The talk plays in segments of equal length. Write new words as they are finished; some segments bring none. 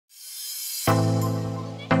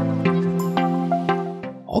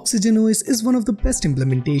OxygenOS is one of the best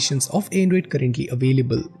implementations of Android currently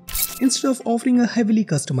available. Instead of offering a heavily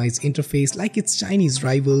customized interface like its Chinese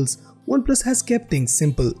rivals, Oneplus has kept things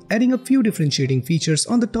simple, adding a few differentiating features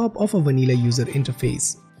on the top of a vanilla user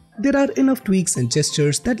interface. There are enough tweaks and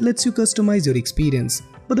gestures that lets you customize your experience,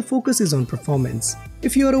 but the focus is on performance.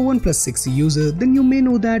 If you are a OnePlus 6 user, then you may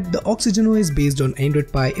know that the OxygenOS based on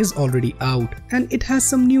Android Pie is already out, and it has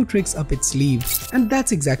some new tricks up its sleeve. And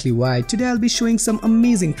that's exactly why today I'll be showing some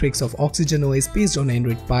amazing tricks of OxygenOS based on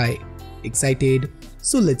Android Pie. Excited?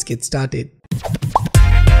 So let's get started.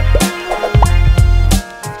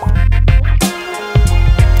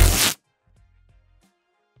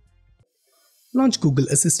 Launch Google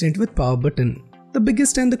Assistant with power button. The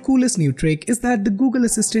biggest and the coolest new trick is that the Google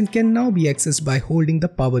Assistant can now be accessed by holding the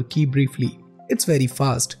power key briefly. It's very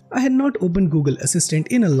fast. I had not opened Google Assistant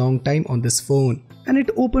in a long time on this phone, and it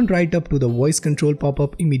opened right up to the voice control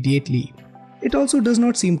pop-up immediately. It also does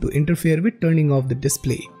not seem to interfere with turning off the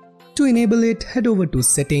display. To enable it, head over to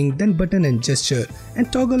Setting, then Button and Gesture,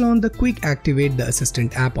 and toggle on the Quick Activate the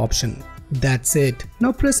Assistant app option. That's it.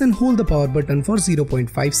 Now press and hold the power button for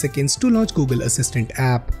 0.5 seconds to launch Google Assistant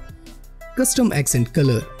app. Custom accent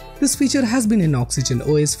color. This feature has been in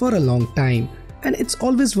OxygenOS for a long time, and it's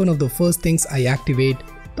always one of the first things I activate.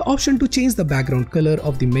 The option to change the background color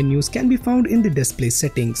of the menus can be found in the display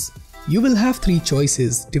settings. You will have three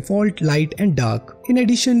choices: default, light and dark. In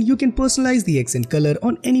addition, you can personalize the accent color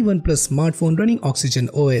on any OnePlus smartphone running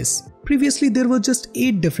OxygenOS. Previously there were just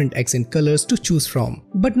 8 different accent colors to choose from,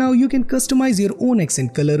 but now you can customize your own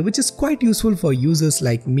accent color, which is quite useful for users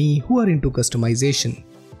like me who are into customization.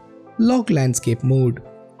 Lock landscape mode.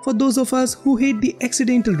 For those of us who hate the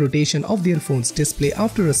accidental rotation of their phone's display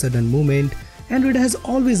after a sudden movement, Android has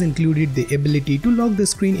always included the ability to lock the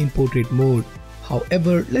screen in portrait mode.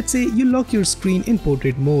 However, let's say you lock your screen in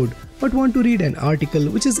portrait mode but want to read an article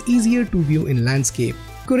which is easier to view in landscape.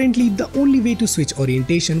 Currently, the only way to switch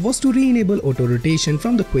orientation was to re-enable auto rotation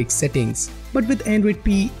from the quick settings, but with Android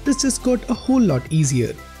P, this just got a whole lot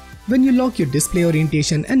easier. When you lock your display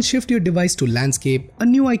orientation and shift your device to landscape, a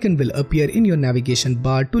new icon will appear in your navigation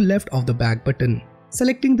bar to left of the back button.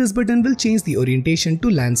 Selecting this button will change the orientation to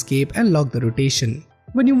landscape and lock the rotation.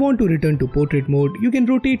 When you want to return to portrait mode, you can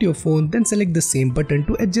rotate your phone, then select the same button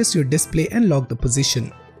to adjust your display and lock the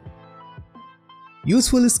position.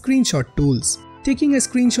 Useful screenshot tools. Taking a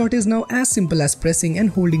screenshot is now as simple as pressing and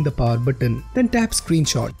holding the power button, then tap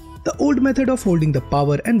screenshot. The old method of holding the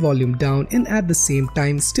power and volume down and at the same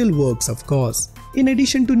time still works, of course. In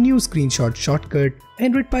addition to new screenshot shortcut,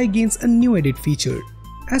 Android Pie gains a new edit feature.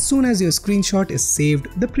 As soon as your screenshot is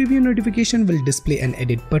saved, the preview notification will display an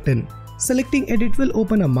edit button. Selecting edit will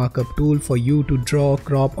open a markup tool for you to draw,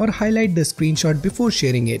 crop or highlight the screenshot before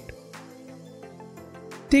sharing it.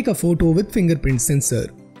 Take a photo with fingerprint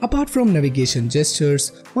sensor. Apart from navigation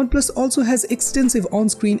gestures, OnePlus also has extensive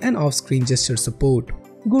on-screen and off-screen gesture support.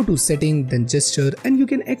 Go to Setting, then Gesture, and you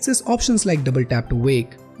can access options like double tap to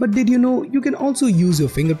wake. But did you know you can also use your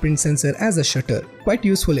fingerprint sensor as a shutter? Quite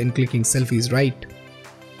useful in clicking selfies, right?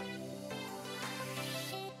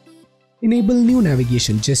 Enable new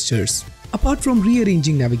navigation gestures. Apart from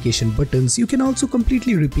rearranging navigation buttons, you can also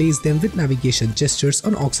completely replace them with navigation gestures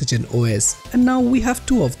on OxygenOS, and now we have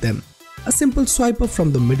 2 of them. A simple swipe up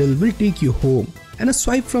from the middle will take you home, and a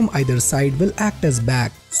swipe from either side will act as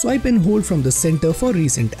back. Swipe and hold from the center for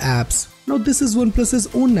recent apps. Now this is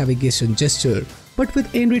OnePlus's own navigation gesture, but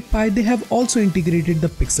with Android Pie they have also integrated the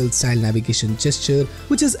Pixel style navigation gesture,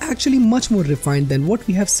 which is actually much more refined than what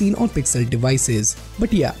we have seen on Pixel devices.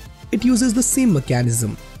 But yeah, it uses the same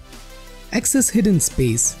mechanism. Access hidden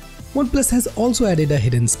space. OnePlus has also added a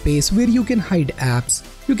hidden space where you can hide apps.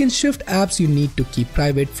 You can shift apps you need to keep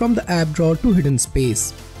private from the app drawer to hidden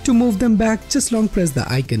space. To move them back, just long press the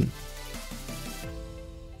icon.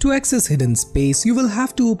 To access hidden space, you will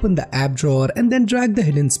have to open the app drawer and then drag the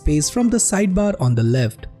hidden space from the sidebar on the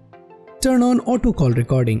left. Turn on auto call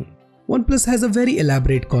recording. OnePlus has a very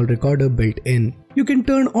elaborate call recorder built in. You can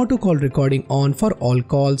turn auto call recording on for all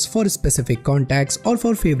calls, for specific contacts or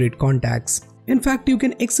for favorite contacts. In fact, you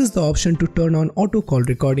can access the option to turn on auto call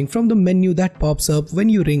recording from the menu that pops up when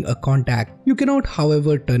you ring a contact. You cannot,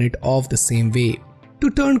 however, turn it off the same way. To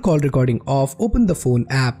turn call recording off, open the phone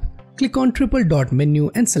app. Click on triple dot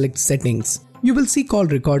menu and select settings. You will see call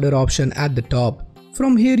recorder option at the top.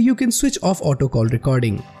 From here you can switch off auto call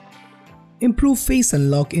recording. Improve face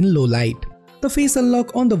unlock in low light. The face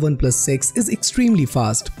unlock on the OnePlus 6 is extremely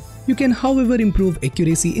fast. You can however improve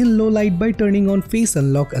accuracy in low light by turning on face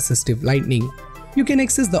unlock assistive lighting. You can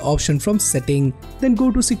access the option from setting, then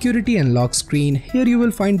go to security and lock screen. Here you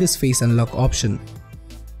will find this face unlock option.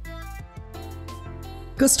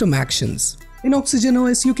 Custom actions. In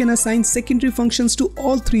OxygenOS, you can assign secondary functions to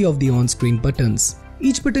all 3 of the on-screen buttons.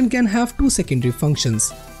 Each button can have 2 secondary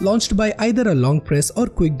functions, launched by either a long press or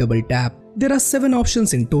quick double tap. There are 7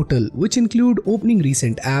 options in total, which include opening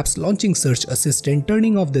recent apps, launching search assistant,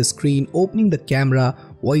 turning off the screen, opening the camera,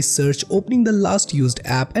 voice search, opening the last used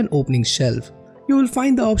app, and opening shelf. You will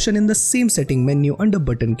find the option in the same setting menu under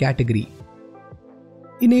button category.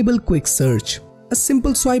 Enable quick search. A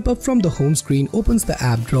simple swipe up from the home screen opens the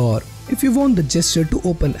app drawer. If you want the gesture to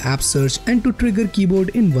open app search and to trigger keyboard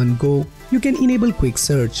in one go, you can enable quick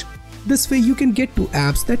search. This way you can get to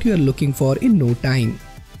apps that you are looking for in no time.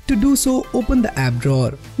 To do so, open the app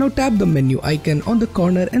drawer. Now tap the menu icon on the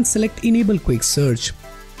corner and select Enable Quick Search.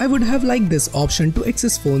 I would have liked this option to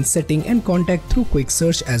access phone setting and contact through quick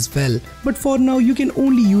search as well, but for now you can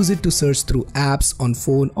only use it to search through apps on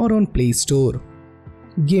phone or on Play Store.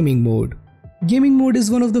 Gaming mode. Gaming mode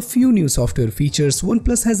is one of the few new software features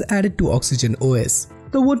Oneplus has added to OxygenOS.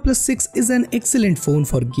 The Oneplus 6 is an excellent phone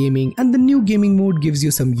for gaming, and the new gaming mode gives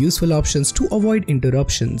you some useful options to avoid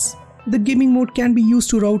interruptions. The gaming mode can be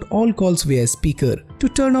used to route all calls via speaker, to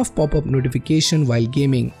turn off pop-up notification while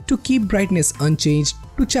gaming, to keep brightness unchanged,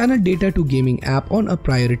 to channel data to gaming app on a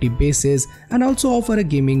priority basis, and also offer a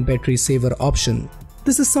gaming battery saver option.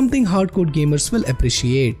 This is something hardcore gamers will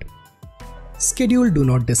appreciate. Schedule Do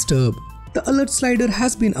Not Disturb. The alert slider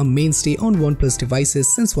has been a mainstay on OnePlus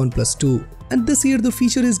devices since OnePlus 2, and this year the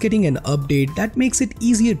feature is getting an update that makes it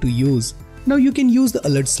easier to use. Now you can use the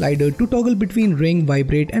alert slider to toggle between ring,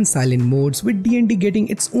 vibrate and silent modes, with DND getting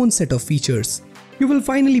its own set of features. You will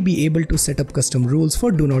finally be able to set up custom rules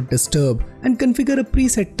for Do Not Disturb and configure a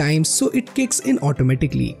preset time so it kicks in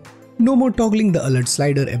automatically. No more toggling the alert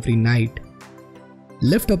slider every night.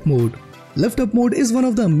 Lift up mode. Lift up mode is one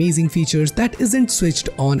of the amazing features that isn't switched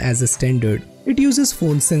on as a standard. It uses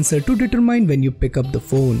phone sensor to determine when you pick up the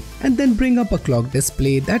phone and then bring up a clock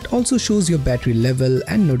display that also shows your battery level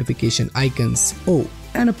and notification icons. Oh,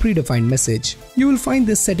 and a predefined message. You will find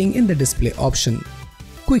this setting in the display option.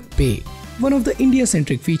 Quick Pay. One of the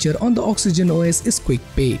India-centric feature on the OxygenOS is Quick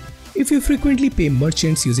Pay. If you frequently pay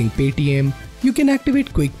merchants using Paytm, you can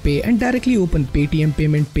activate Quick Pay and directly open Paytm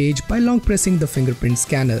payment page by long pressing the fingerprint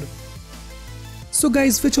scanner. So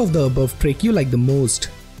guys, which of the above trick you like the most?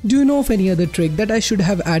 Do you know of any other trick that I should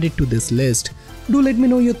have added to this list? Do let me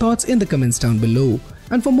know your thoughts in the comments down below.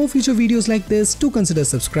 And for more future videos like this, do consider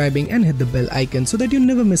subscribing and hit the bell icon so that you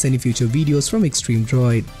never miss any future videos from Extreme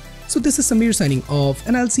Droid. So this is Samir signing off,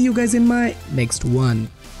 and I'll see you guys in my next one.